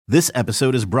This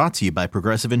episode is brought to you by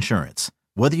Progressive Insurance.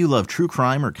 Whether you love true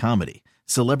crime or comedy,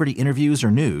 celebrity interviews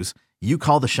or news, you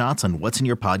call the shots on what's in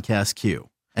your podcast queue.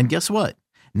 And guess what?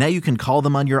 Now you can call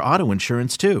them on your auto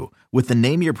insurance too with the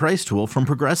Name Your Price tool from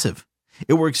Progressive.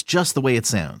 It works just the way it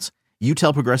sounds. You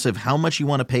tell Progressive how much you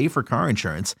want to pay for car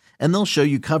insurance, and they'll show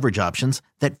you coverage options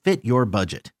that fit your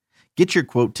budget. Get your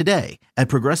quote today at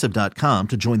Progressive.com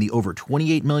to join the over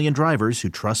 28 million drivers who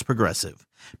trust Progressive.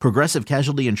 Progressive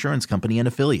Casualty Insurance Company and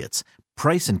Affiliates.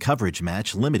 Price and coverage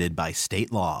match limited by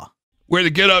state law. We're the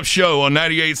Get Up Show on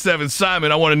 98.7.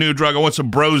 Simon, I want a new drug. I want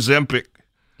some Brozempic.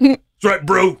 That's right,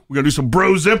 bro. We're going to do some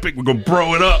Brozempic. We're going to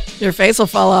bro it up. Your face will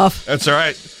fall off. That's all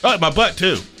right. Oh, my butt,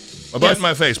 too. My butt and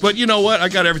my face. But you know what? I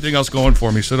got everything else going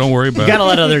for me, so don't worry about it. Got a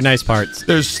lot of other nice parts.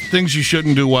 There's things you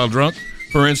shouldn't do while drunk.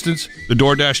 For instance, the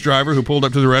DoorDash driver who pulled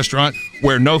up to the restaurant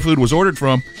where no food was ordered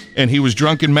from, and he was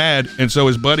drunk and mad, and so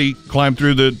his buddy climbed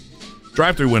through the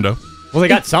drive-thru window. Well, they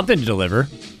got something to deliver.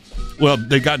 Well,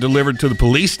 they got delivered to the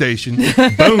police station.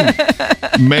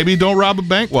 Boom. Maybe don't rob a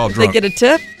bank while drunk. They get a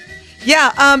tip?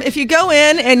 Yeah, if you go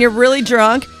in and you're really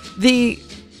drunk, the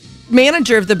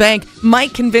manager of the bank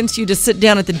might convince you to sit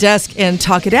down at the desk and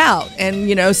talk it out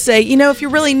and, say, if you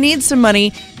really need some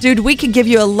money, dude, we could give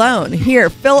you a loan. Here,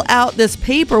 fill out this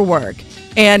paperwork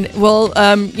and we'll,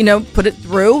 put it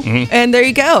through. And there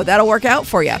you go. That'll work out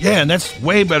for you. Yeah, and that's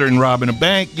way better than robbing a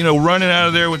bank, running out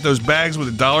of there with those bags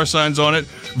with the dollar signs on it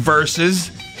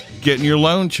versus getting your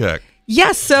loan check.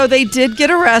 Yes, so they did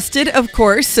get arrested, of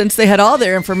course, since they had all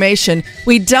their information.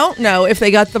 We don't know if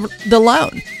they got the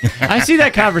loan. I see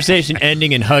that conversation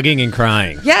ending in hugging and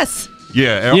crying. Yes.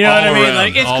 Yeah, you know what I mean? Around,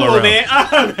 like, it's cool, around. man.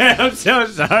 Oh, man, I'm so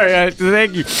sorry.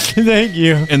 Thank you. Thank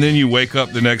you. And then you wake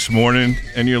up the next morning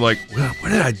and you're like, well, what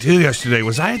did I do yesterday?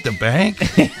 Was I at the bank?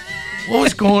 What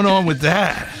was going on with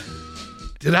that?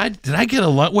 Did I get a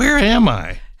loan? Where am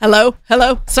I? Hello,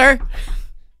 sir.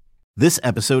 This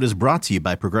episode is brought to you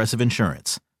by Progressive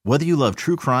Insurance. Whether you love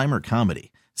true crime or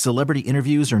comedy, celebrity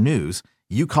interviews or news,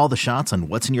 you call the shots on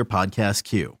what's in your podcast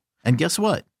queue. And guess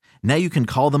what? Now you can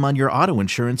call them on your auto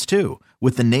insurance too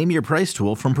with the Name Your Price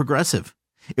tool from Progressive.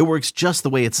 It works just the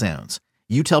way it sounds.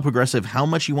 You tell Progressive how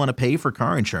much you want to pay for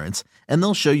car insurance, and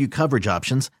they'll show you coverage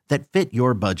options that fit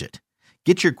your budget.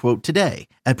 Get your quote today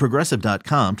at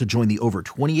Progressive.com to join the over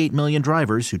 28 million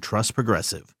drivers who trust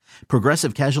Progressive.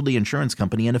 Progressive Casualty Insurance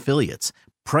Company and Affiliates.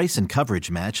 Price and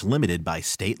coverage match limited by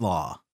state law.